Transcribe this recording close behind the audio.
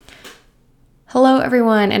Hello,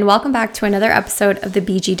 everyone, and welcome back to another episode of the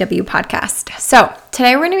BGW podcast. So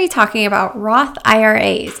today we're going to be talking about Roth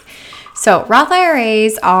IRAs. So Roth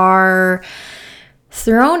IRAs are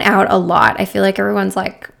thrown out a lot. I feel like everyone's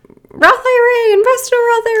like, Roth IRA, invest in a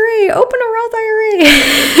Roth IRA, open a Roth IRA.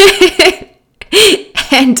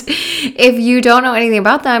 And if you don't know anything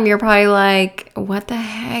about them, you're probably like, what the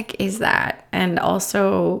heck is that? And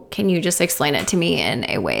also, can you just explain it to me in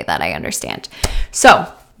a way that I understand? So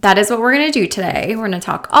that is what we're going to do today. We're going to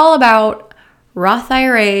talk all about Roth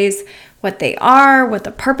IRAs, what they are, what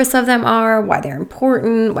the purpose of them are, why they're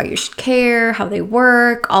important, why you should care, how they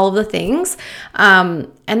work, all of the things. And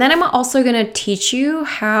then I'm also going to teach you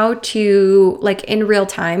how to, like, in real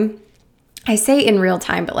time. I say in real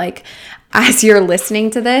time, but like as you're listening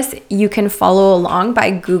to this, you can follow along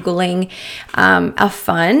by Googling a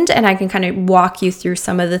fund, and I can kind of walk you through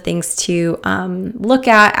some of the things to look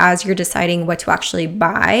at as you're deciding what to actually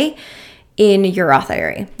buy in your Roth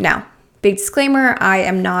IRA. Now, big disclaimer, I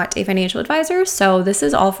am not a financial advisor, so this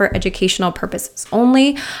is all for educational purposes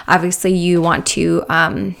only. Obviously, you want to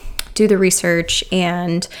do the research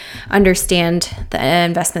and understand the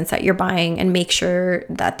investments that you're buying and make sure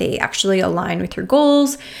that they actually align with your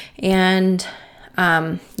goals and,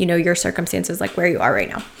 your circumstances, like where you are right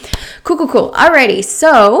now. Cool. Alrighty.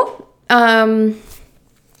 So,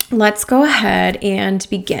 let's go ahead and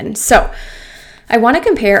begin. So I want to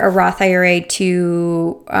compare a Roth IRA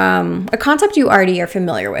to a concept you already are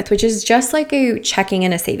familiar with, which is just like a checking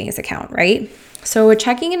and a savings account, right? So a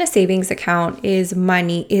checking and a savings account is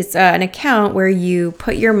an account where you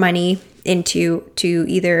put your money into to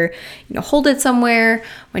either hold it somewhere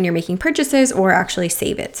when you're making purchases or actually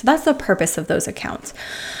save it. So that's the purpose of those accounts.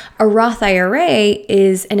 A Roth IRA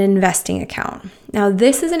is an investing account. Now,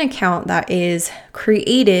 this is an account that is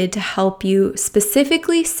created to help you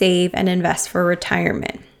specifically save and invest for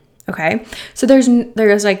retirement. Okay, so there's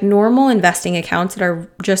like normal investing accounts that are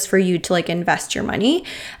just for you to like invest your money.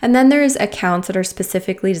 And then there's accounts that are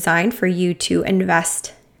specifically designed for you to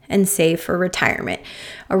invest and save for retirement.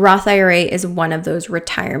 A Roth IRA is one of those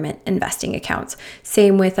retirement investing accounts.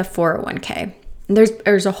 Same with a 401k. And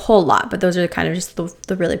there's a whole lot, but those are kind of just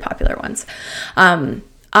the really popular ones.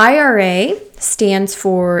 IRA stands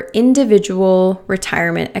for individual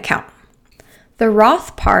retirement account. The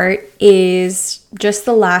Roth part is just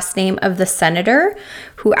the last name of the senator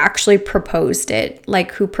who actually proposed it,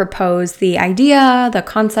 like who proposed the idea, the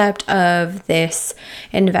concept of this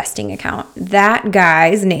investing account. That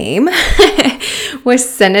guy's name was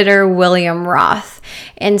Senator William Roth.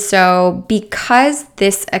 And so because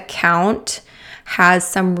this account has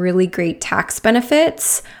some really great tax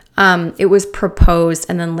benefits, it was proposed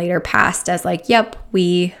and then later passed as like, yep,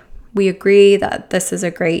 we agree that this is a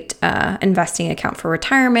great investing account for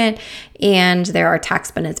retirement, and there are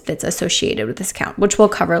tax benefits associated with this account, which we'll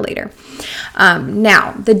cover later.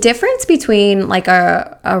 Now, the difference between like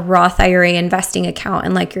a Roth IRA investing account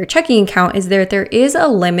and like your checking account is there is a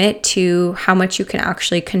limit to how much you can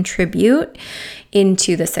actually contribute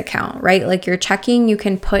into this account, right? Like your checking, you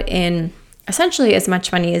can put in essentially as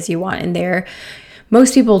much money as you want in there.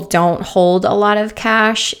 Most people don't hold a lot of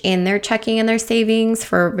cash in their checking and their savings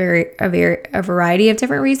for a variety of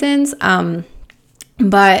different reasons.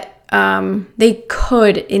 But they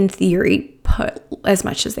could, in theory, put as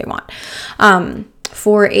much as they want.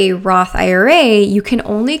 For a Roth IRA, you can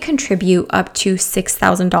only contribute up to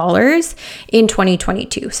 $6,000 in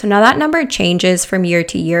 2022. So now that number changes from year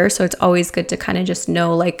to year. So it's always good to kind of just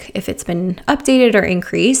know like if it's been updated or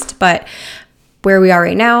increased. But where we are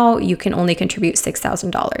right now, you can only contribute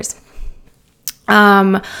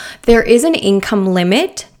 $6,000. There is an income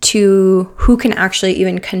limit to who can actually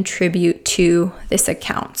even contribute to this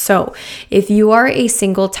account. So if you are a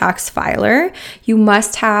single tax filer, you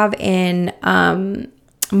must have an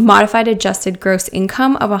modified adjusted gross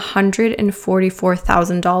income of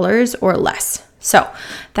 $144,000 or less. So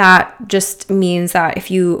that just means that if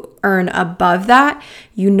you earn above that,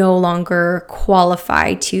 you no longer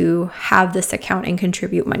qualify to have this account and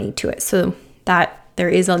contribute money to it. So that there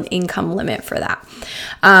is an income limit for that.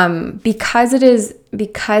 Because it is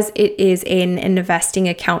an investing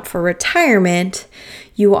account for retirement,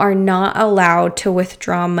 you are not allowed to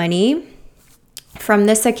withdraw money from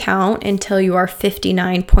this account until you are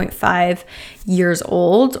 59.5 years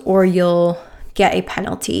old, or you'll get a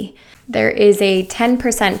penalty. There is a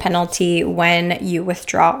 10% penalty when you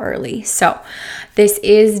withdraw early. So this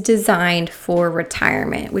is designed for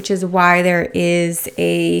retirement, which is why there is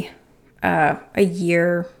a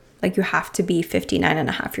year, like you have to be 59 and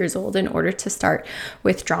a half years old in order to start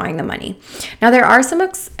withdrawing the money. Now, there are some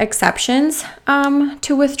exceptions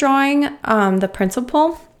to withdrawing the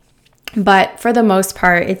principal. But for the most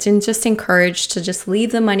part, it's just encouraged to just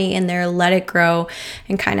leave the money in there, let it grow,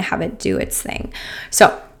 and kind of have it do its thing.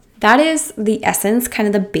 So that is the essence, kind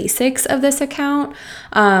of the basics of this account.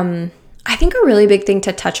 I think a really big thing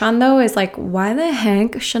to touch on though is like, why the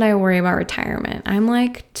heck should I worry about retirement? I'm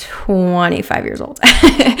like 25 years old,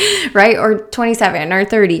 right? Or 27 or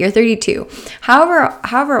 30 or 32.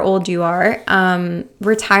 However old you are,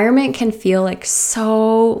 retirement can feel like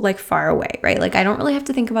so like far away, right? Like I don't really have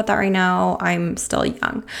to think about that right now. I'm still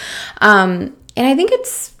young. And I think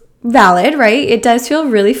it's valid, right? It does feel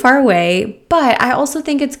really far away, but I also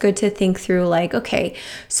think it's good to think through like, okay,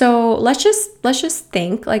 so let's just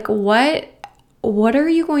think like what are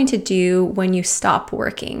you going to do when you stop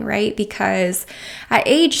working, right? Because at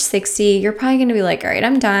age 60, you're probably going to be like, all right,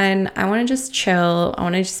 I'm done. I want to just chill. I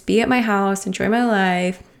want to just be at my house, enjoy my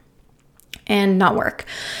life, and not work.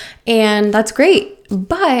 And that's great.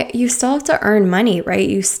 But you still have to earn money, right?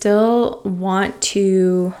 You still want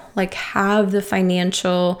to like have the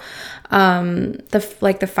financial,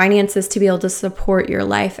 the finances to be able to support your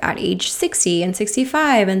life at age 60 and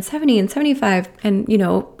 65 and 70 and 75 and,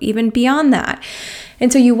 even beyond that.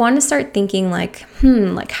 And so you want to start thinking like,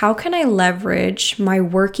 like how can I leverage my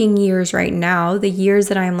working years right now, the years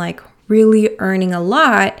that I'm like really earning a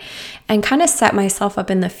lot, and kind of set myself up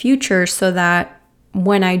in the future so that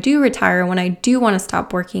when I do retire, when I do want to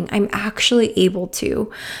stop working, I'm actually able to.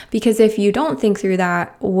 Because if you don't think through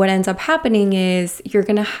that, what ends up happening is you're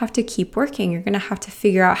going to have to keep working. You're going to have to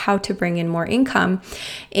figure out how to bring in more income.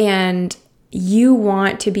 And you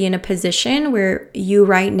want to be in a position where you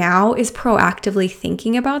right now is proactively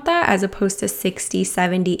thinking about that, as opposed to 60,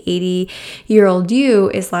 70, 80-year-old you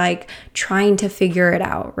is like trying to figure it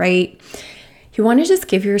out, right? You want to just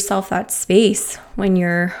give yourself that space when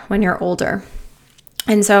you're older.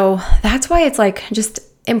 And so that's why it's like just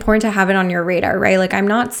important to have it on your radar, right? Like I'm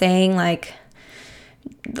not saying like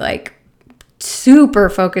super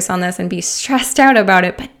focus on this and be stressed out about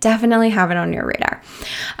it, but definitely have it on your radar.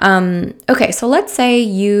 Okay, so let's say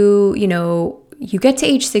you get to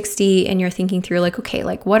age 60 and you're thinking through like, okay,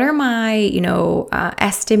 like what are my,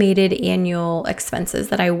 estimated annual expenses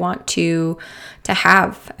that I want to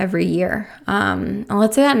have every year? And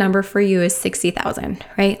let's say that number for you is 60,000,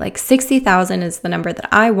 right? Like 60,000 is the number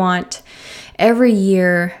that I want every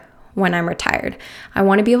year when I'm retired. I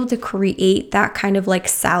want to be able to create that kind of like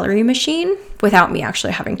salary machine without me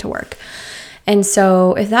actually having to work. And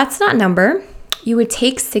so if that's that number, you would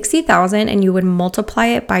take 60,000 and you would multiply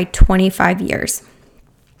it by 25 years.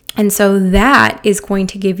 And so that is going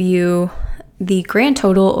to give you the grand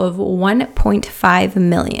total of 1.5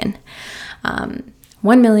 million.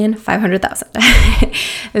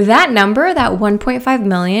 1,500,000. That number, that 1.5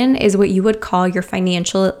 million is what you would call your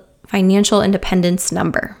financial independence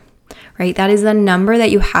number, right? That is the number that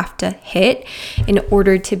you have to hit in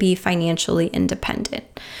order to be financially independent.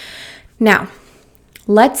 Now,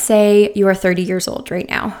 let's say you are 30 years old right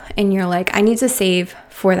now and you're like, I need to save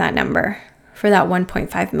for that number, for that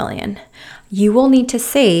 1.5 million. You will need to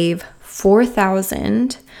save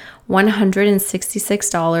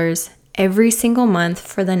 $4,166 every single month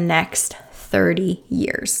for the next 30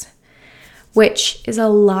 years, which is a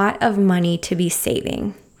lot of money to be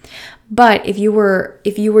saving. But if you were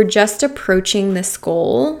just approaching this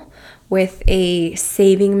goal with a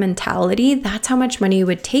saving mentality, that's how much money it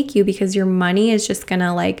would take you, because your money is just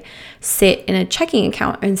gonna like sit in a checking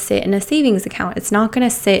account and sit in a savings account. It's not gonna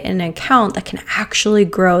sit in an account that can actually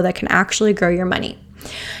grow your money.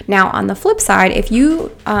 Now, on the flip side, if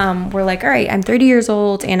you were like, all right, I'm 30 years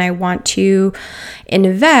old and I want to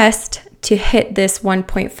invest to hit this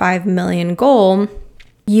 1.5 million goal,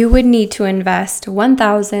 you would need to invest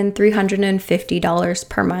 $1,350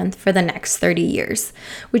 per month for the next 30 years,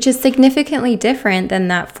 which is significantly different than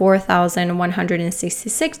that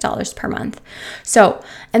 $4,166 per month. So,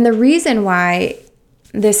 and the reason why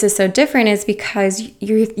this is so different is because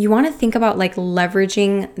you want to think about like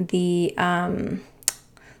leveraging the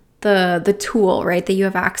tool, right, that you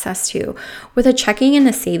have access to. With a checking and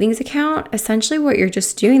a savings account, essentially what you're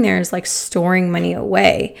just doing there is like storing money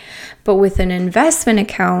away. But with an investment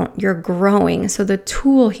account, you're growing. So the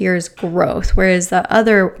tool here is growth, whereas the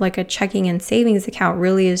other, like a checking and savings account,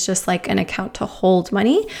 really is just like an account to hold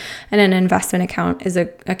money, and an investment account is an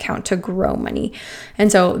account to grow money.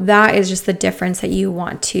 And so that is just the difference that you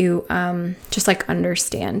want to just like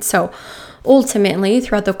understand. So ultimately,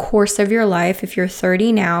 throughout the course of your life, if you're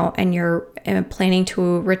 30 now and you're planning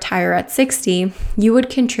to retire at 60, you would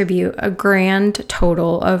contribute a grand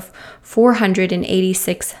total of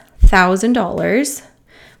 $486,000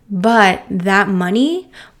 but that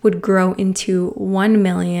money would grow into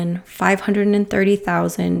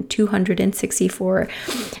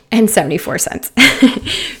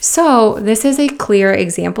 $1,530,264.74. So this is a clear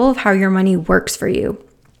example of how your money works for you,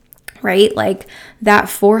 right? Like that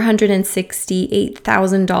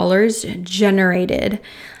 $468,000 generated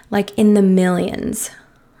like in the millions,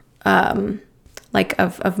 like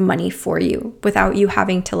of money for you without you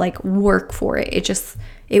having to like work for it.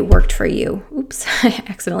 It worked for you. Oops, I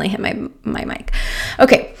accidentally hit my mic.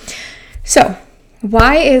 Okay, so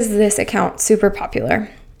why is this account super popular?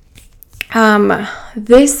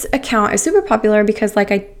 This account is super popular because,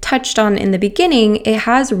 like I touched on in the beginning, it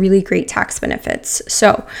has really great tax benefits.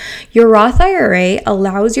 So your Roth IRA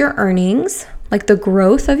allows your earnings, like the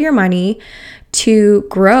growth of your money, to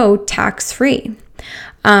grow tax-free.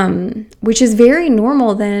 Which is very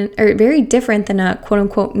different than a quote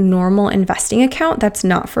unquote normal investing account that's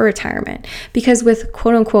not for retirement. Because with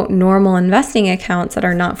quote unquote normal investing accounts that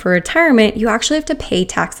are not for retirement, you actually have to pay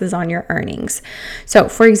taxes on your earnings. So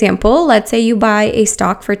for example, let's say you buy a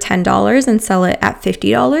stock for $10 and sell it at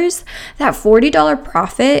 $50. That $40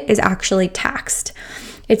 profit is actually taxed.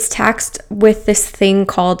 It's taxed with this thing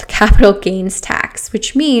called capital gains tax,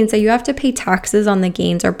 which means that you have to pay taxes on the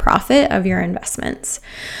gains or profit of your investments.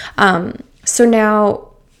 So now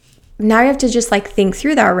you have to just like think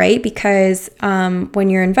through that, right? Because when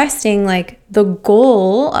you're investing, like the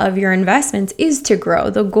goal of your investments is to grow.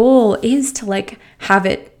 The goal is to like have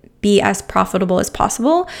it be as profitable as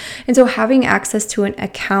possible. And so having access to an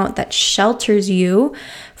account that shelters you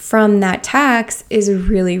from that tax is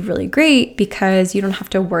really, really great because you don't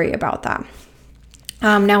have to worry about that.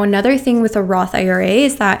 Now, another thing with a Roth IRA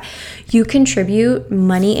is that you contribute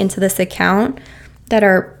money into this account that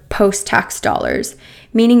are post-tax dollars,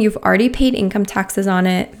 meaning you've already paid income taxes on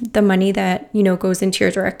it. The money that, goes into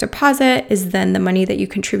your direct deposit is then the money that you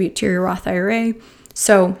contribute to your Roth IRA.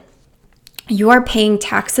 So you are paying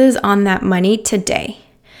taxes on that money today,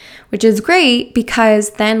 which is great because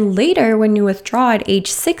then later when you withdraw at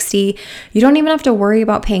age 60, you don't even have to worry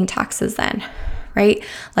about paying taxes then, right?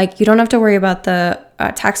 Like you don't have to worry about the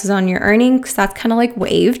taxes on your earnings. That's kind of like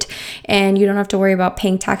waived, and you don't have to worry about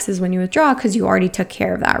paying taxes when you withdraw because you already took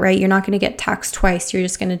care of that, right? You're not going to get taxed twice. You're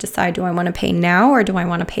just going to decide, do I want to pay now or do I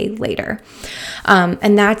want to pay later?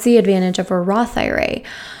 And that's the advantage of a Roth IRA.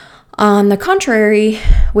 On the contrary,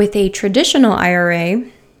 with a traditional IRA,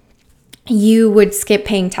 you would skip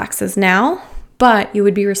paying taxes now, but you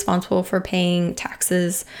would be responsible for paying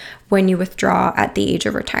taxes when you withdraw at the age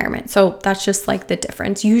of retirement. So that's just like the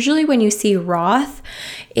difference. Usually when you see Roth,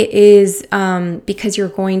 it is because you're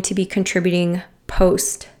going to be contributing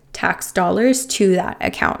post-tax dollars to that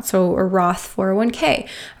account. So a Roth 401k,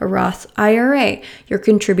 a Roth IRA, you're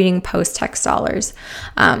contributing post-tax dollars.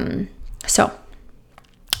 So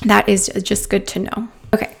that is just good to know.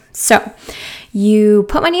 Okay, so you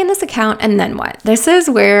put money in this account and then what? This is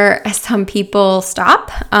where some people stop.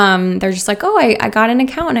 They're just like, oh, I got an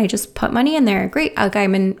account and I just put money in there. Great. Okay,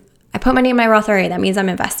 I put money in my Roth IRA. That means I'm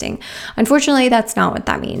investing. Unfortunately, that's not what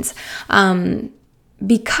that means.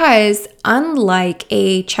 Because unlike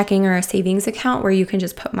a checking or a savings account where you can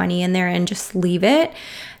just put money in there and just leave it,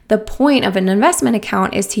 the point of an investment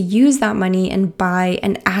account is to use that money and buy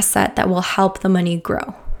an asset that will help the money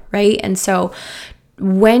grow, right? And so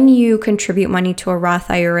when you contribute money to a Roth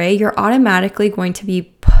IRA, you're automatically going to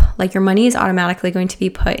be, your money is automatically going to be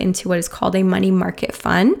put into what is called a money market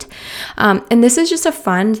fund. And this is just a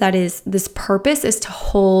fund this purpose is to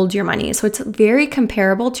hold your money. So it's very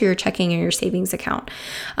comparable to your checking or your savings account.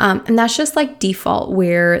 And that's just like default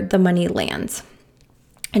where the money lands.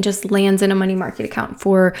 It just lands in a money market account.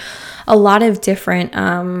 For a lot of different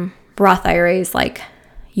Roth IRAs, like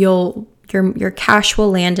your cash will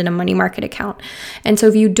land in a money market account. And so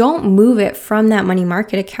if you don't move it from that money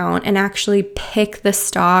market account and actually pick the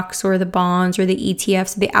stocks or the bonds or the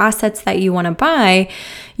ETFs, the assets that you want to buy,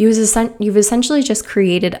 you've essentially just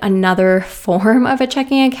created another form of a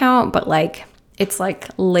checking account, but it's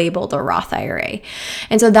labeled a Roth IRA.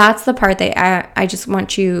 And so that's the part that I just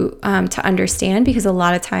want you to understand, because a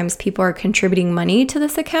lot of times people are contributing money to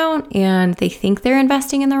this account and they think they're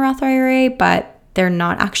investing in the Roth IRA, but they're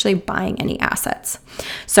not actually buying any assets.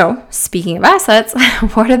 So speaking of assets,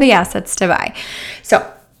 what are the assets to buy?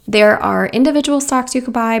 So there are individual stocks you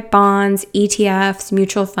could buy, bonds, ETFs,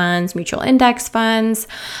 mutual funds, mutual index funds.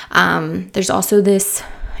 There's also this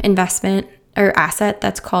investment or asset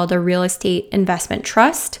that's called a real estate investment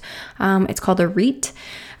trust. It's called a REIT.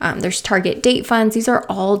 There's target date funds. These are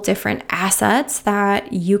all different assets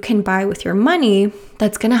that you can buy with your money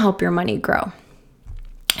that's going to help your money grow.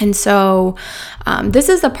 And so this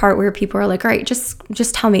is the part where people are like, all right,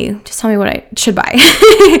 just tell me what I should buy.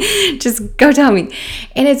 Just go tell me.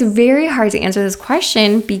 And it's very hard to answer this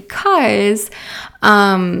question because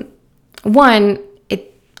one,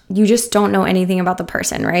 you just don't know anything about the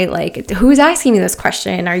person, right? Like, who's asking you this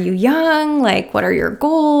question? Are you young? Like, what are your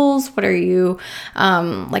goals? What are you,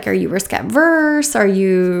 are you risk adverse? Are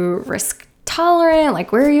you risk tolerant?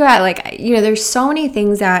 Like, where are you at? Like, there's so many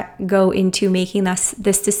things that go into making this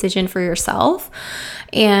decision for yourself.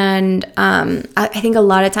 And I think a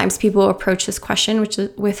lot of times people approach this question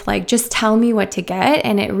with like, just tell me what to get.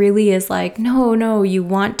 And it really is like, no, you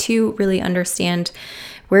want to really understand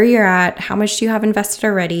where you're at, how much do you have invested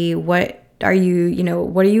already, what are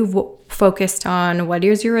you focused on, what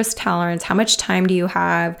is your risk tolerance, how much time do you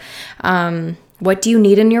have, what do you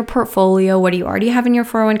need in your portfolio, what do you already have in your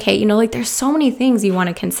 401k, there's so many things you want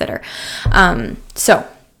to consider. So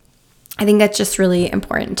I think that's just really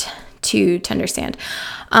important to understand.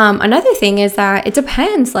 Another thing is that it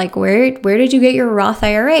depends, like where did you get your Roth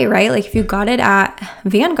IRA, right? Like if you got it at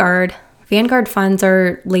Vanguard funds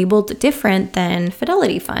are labeled different than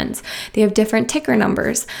Fidelity funds. They have different ticker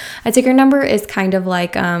numbers. A ticker number is kind of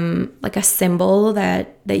like a symbol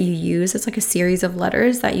that you use. It's like a series of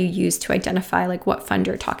letters that you use to identify like what fund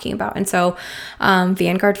you're talking about. And so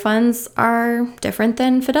Vanguard funds are different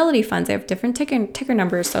than Fidelity funds. They have different ticker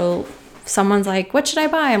numbers. So someone's like, what should I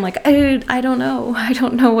buy? I'm like, I don't know. I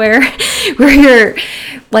don't know where you're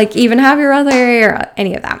like even have your other or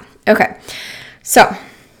any of that. Okay. So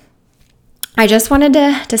I just wanted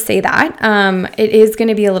to say that it is going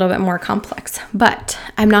to be a little bit more complex, but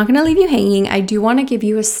I'm not going to leave you hanging. I do want to give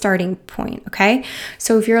you a starting point. Okay.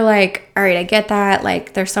 So if you're like, all right, I get that.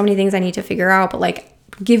 Like there's so many things I need to figure out, but like,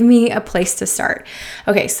 give me a place to start.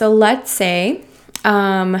 Okay. So let's say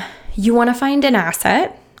you want to find an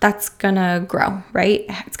asset that's going to grow, right?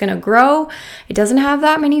 It's going to grow. It doesn't have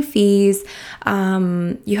that many fees.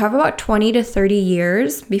 You have about 20 to 30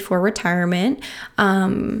 years before retirement.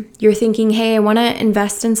 You're thinking, hey, I want to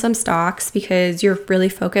invest in some stocks because you're really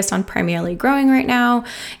focused on primarily growing right now.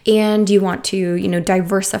 And you want to,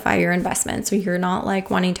 diversify your investment. So you're not like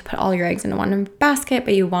wanting to put all your eggs in one basket,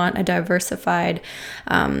 but you want a diversified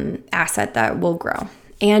asset that will grow.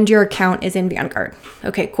 And your account is in Vanguard.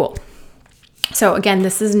 Okay, cool. So again,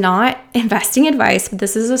 this is not investing advice, but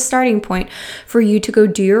this is a starting point for you to go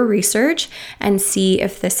do your research and see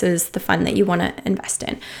if this is the fund that you want to invest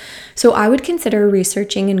in. So I would consider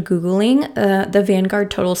researching and Googling the Vanguard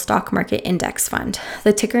Total Stock Market Index Fund.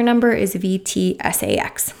 The ticker number is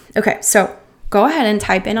VTSAX. Okay, so go ahead and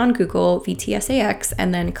type in on Google VTSAX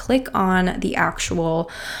and then click on the actual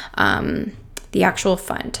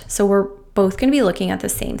fund. So we're both going to be looking at the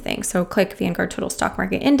same thing. So click Vanguard Total Stock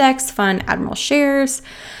Market Index Fund, Admiral Shares,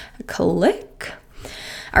 click.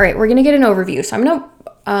 All right, we're going to get an overview. So I'm going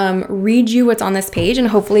to read you what's on this page and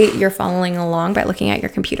hopefully you're following along by looking at your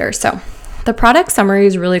computer. So the product summary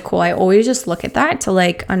is really cool. I always just look at that to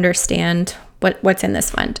like understand what's in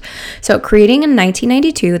this fund. So creating in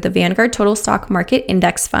 1992, the Vanguard Total Stock Market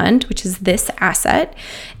Index Fund, which is this asset,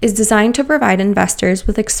 is designed to provide investors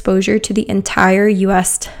with exposure to the entire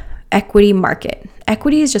U.S. equity market.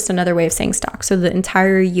 Equity is just another way of saying stock. So the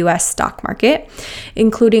entire US stock market,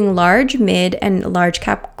 including large, mid, and large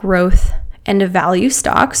cap growth and value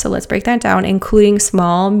stocks. So let's break that down, including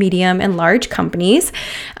small, medium, and large companies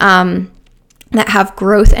that have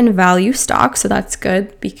growth and value stocks. So that's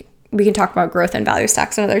good. We can talk about growth and value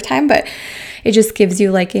stocks another time, but it just gives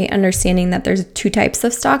you like a understanding that there's two types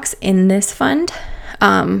of stocks in this fund,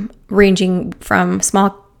 ranging from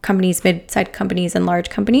small companies, mid-sized companies, and large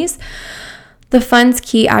companies. The fund's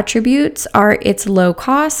key attributes are its low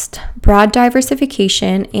cost, broad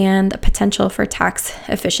diversification, and the potential for tax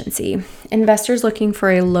efficiency. Investors looking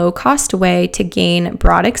for a low-cost way to gain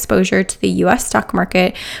broad exposure to the U.S. stock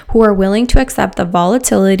market who are willing to accept the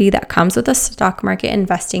volatility that comes with the stock market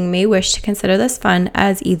investing may wish to consider this fund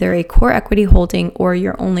as either a core equity holding or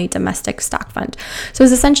your only domestic stock fund. So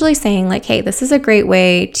it's essentially saying like, hey, this is a great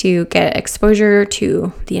way to get exposure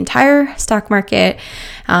to the entire stock market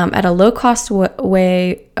at a low-cost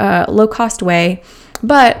way,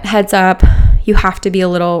 but heads up, you have to be a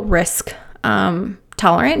little risk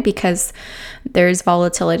tolerant because there's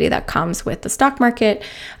volatility that comes with the stock market.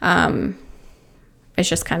 It's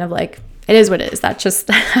just kind of like, it is what it is. That's just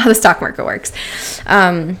how the stock market works.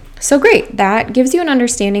 So great. That gives you an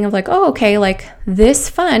understanding of like, oh, okay, like this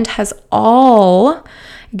fund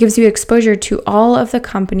gives you exposure to all of the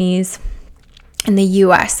companies in the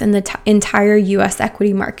US, in the entire US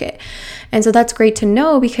equity market. And so that's great to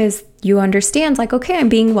know because you understand like, okay, I'm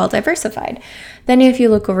being well diversified. Then if you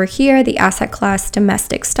look over here, the asset class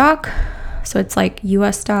domestic stock, so it's like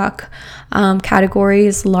US stock,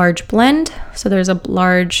 categories, large blend. So there's a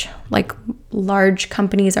large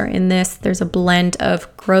companies are in this. There's a blend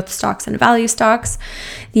of growth stocks and value stocks.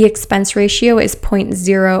 The expense ratio is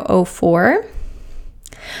 0.004.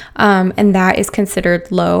 And that is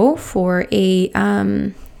considered low for a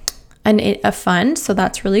fund. So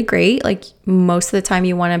that's really great. Like most of the time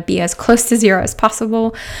you want to be as close to zero as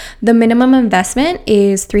possible. The minimum investment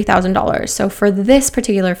is $3,000. So for this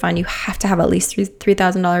particular fund, you have to have at least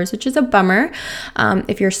 $3,000, which is a bummer.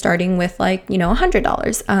 If you're starting with like,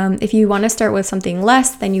 $100. If you want to start with something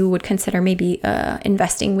less, then you would consider maybe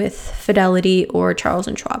investing with Fidelity or Charles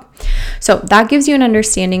 & Schwab. So that gives you an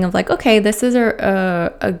understanding of like, okay, this is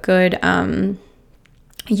a good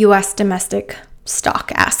US domestic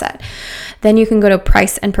stock asset. Then you can go to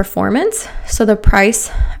price and performance. So the price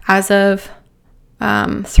as of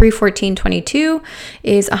 3/14/22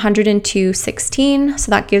 is 102.16. So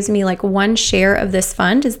that gives me like one share of this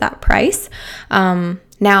fund is that price.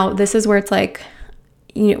 Now this is where it's like,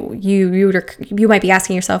 you might be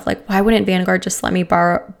asking yourself like, why wouldn't Vanguard just let me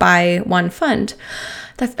buy one fund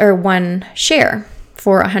or one share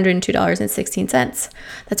for $102.16?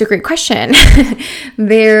 That's a great question.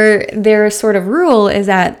 Their sort of rule is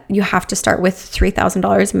that you have to start with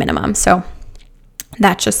 $3,000 minimum. So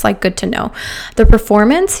that's just like good to know. The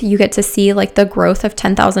performance, you get to see like the growth of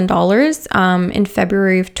 $10,000 in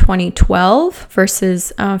February of 2012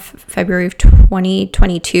 versus February of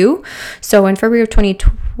 2022. So in February of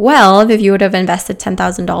 2012, if you would have invested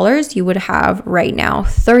 $10,000, you would have right now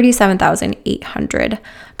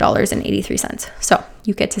 $37,800.83. So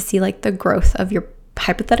you get to see like the growth of your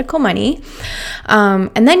hypothetical money.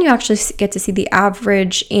 And then you actually get to see the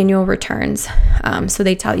average annual returns. So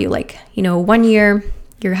they tell you like, 1 year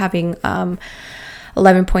you're having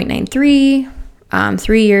 11.93,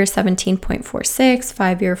 3 years 17.46,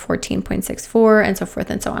 5 year 14.64, and so forth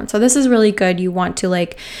and so on. So this is really good. You want to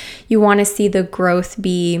see the growth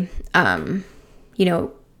be on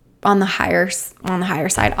the higher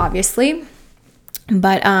side, obviously.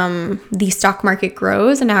 But the stock market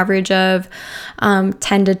grows an average of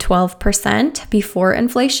 10 to 12% before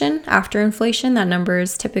inflation. After inflation, that number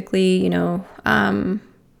is typically 7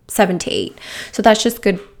 to 8. So that's just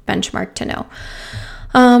good benchmark to know.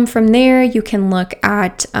 From there, you can look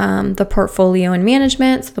at the portfolio and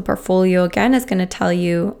management. So the portfolio again is going to tell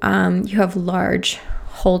you you have large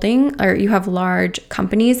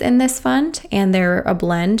companies in this fund, and they're a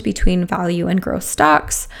blend between value and growth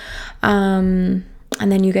stocks. And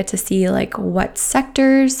then you get to see like what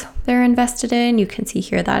sectors they're invested in. You can see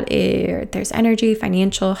here that there's energy,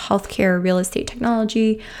 financial, healthcare, real estate,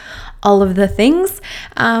 technology, all of the things.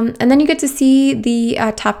 And then you get to see the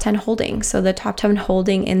top 10 holdings. So the top 10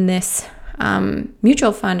 holding in this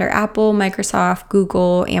mutual fund are Apple, Microsoft,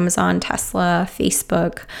 Google, Amazon, Tesla,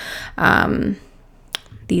 Facebook,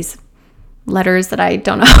 these letters that I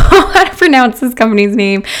don't know how to pronounce this company's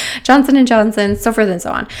name, Johnson & Johnson, so forth and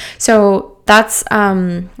so on. So that's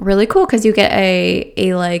really cool because you get a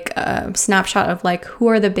snapshot of like who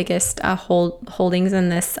are the biggest holdings in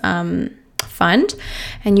this fund,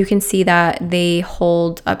 and you can see that they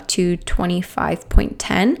hold up to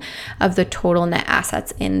 25.10 of the total net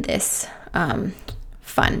assets in this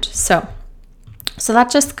fund. So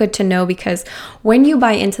that's just good to know because when you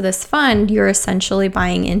buy into this fund, you're essentially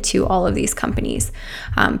buying into all of these companies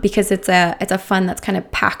because it's a fund that's kind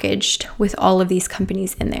of packaged with all of these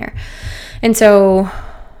companies in there. And so,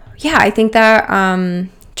 yeah, I think that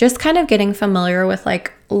just kind of getting familiar with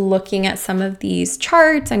like looking at some of these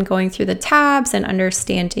charts and going through the tabs and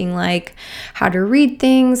understanding like how to read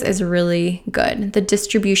things is really good. The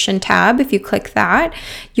distribution tab, if you click that,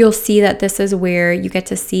 you'll see that this is where you get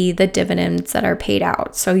to see the dividends that are paid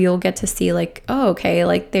out. So you'll get to see like, oh, okay,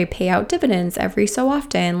 like they pay out dividends every so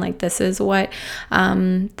often. Like this is what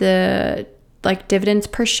the like dividends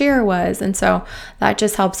per share was. And so that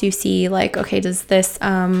just helps you see like, okay, does this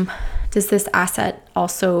asset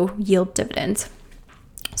also yield dividends?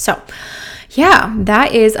 So yeah,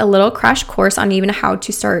 that is a little crash course on even how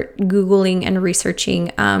to start Googling and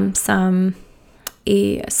researching some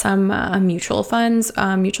mutual funds,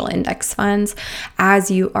 mutual index funds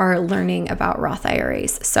as you are learning about Roth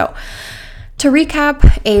IRAs. So To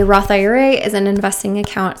recap, a Roth IRA is an investing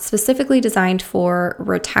account specifically designed for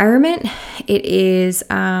retirement. It is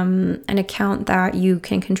an account that you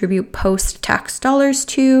can contribute post-tax dollars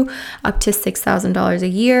to, up to $6,000 a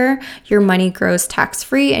year. Your money grows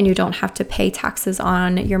tax-free and you don't have to pay taxes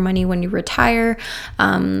on your money when you retire.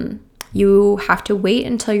 You have to wait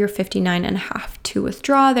until you're 59 and a half to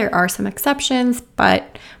withdraw. There are some exceptions,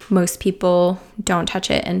 but most people don't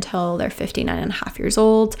touch it until they're 59 and a half years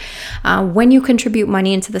old. When you contribute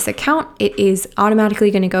money into this account, it is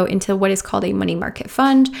automatically going to go into what is called a money market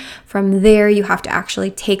fund. From there, you have to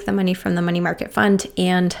actually take the money from the money market fund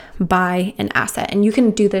and buy an asset. And you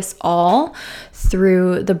can do this all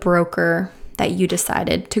through the broker that you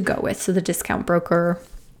decided to go with. So the discount broker,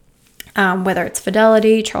 whether it's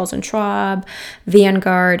Fidelity, Charles & Schwab,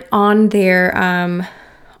 Vanguard, on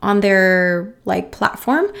their like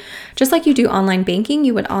platform, just like you do online banking,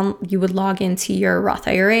 you would log into your Roth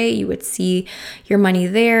IRA, you would see your money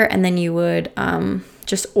there, and then you would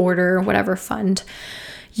just order whatever fund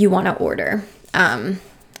you want to order.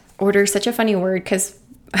 Order is such a funny word because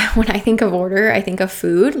when I think of order, I think of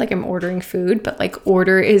food, like I'm ordering food, but like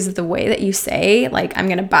order is the way that you say, like, I'm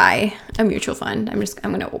going to buy a mutual fund. I'm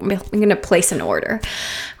going to place an order,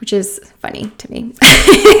 which is funny to me.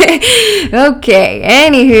 Okay.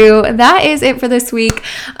 Anywho, that is it for this week.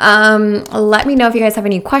 Let me know if you guys have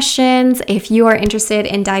any questions, if you are interested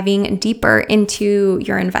in diving deeper into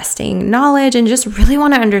your investing knowledge and just really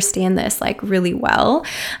want to understand this like really well.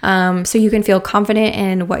 So you can feel confident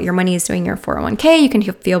in what your money is doing in your 401k. You can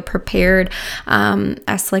feel prepared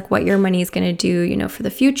as to like what your money is going to do, for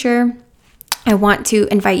the future. I want to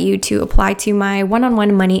invite you to apply to my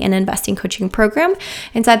one-on-one money and investing coaching program.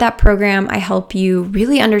 Inside that program, I help you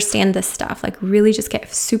really understand this stuff, like really just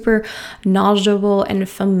get super knowledgeable and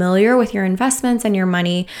familiar with your investments and your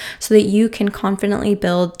money so that you can confidently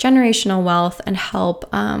build generational wealth and help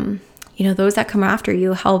those that come after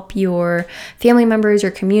you, help your family members,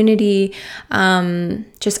 your community,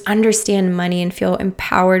 just understand money and feel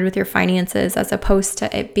empowered with your finances, as opposed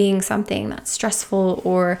to it being something that's stressful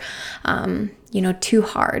or, too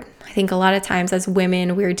hard. I think a lot of times as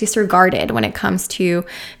women, we're disregarded when it comes to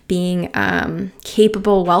being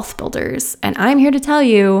capable wealth builders. And I'm here to tell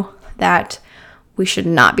you that we should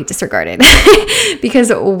not be disregarded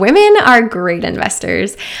because women are great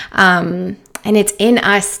investors. And it's in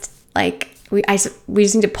us. Like we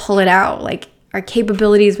just need to pull it out. Like our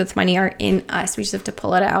capabilities with money are in us. We just have to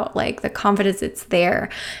pull it out. Like the confidence, it's there.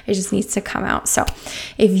 It just needs to come out. So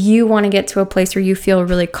if you want to get to a place where you feel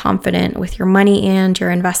really confident with your money and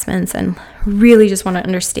your investments and really just want to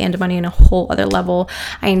understand money on a whole other level,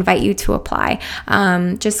 I invite you to apply.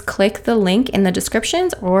 Just click the link in the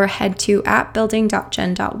descriptions or head to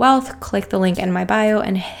 @building.gen.wealth, click the link in my bio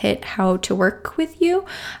and hit how to work with you.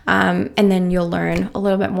 And then you'll learn a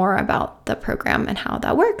little bit more about the program and how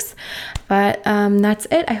that works. But that's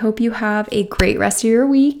it. I hope you have a great rest of your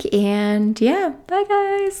week. And yeah, bye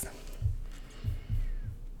guys.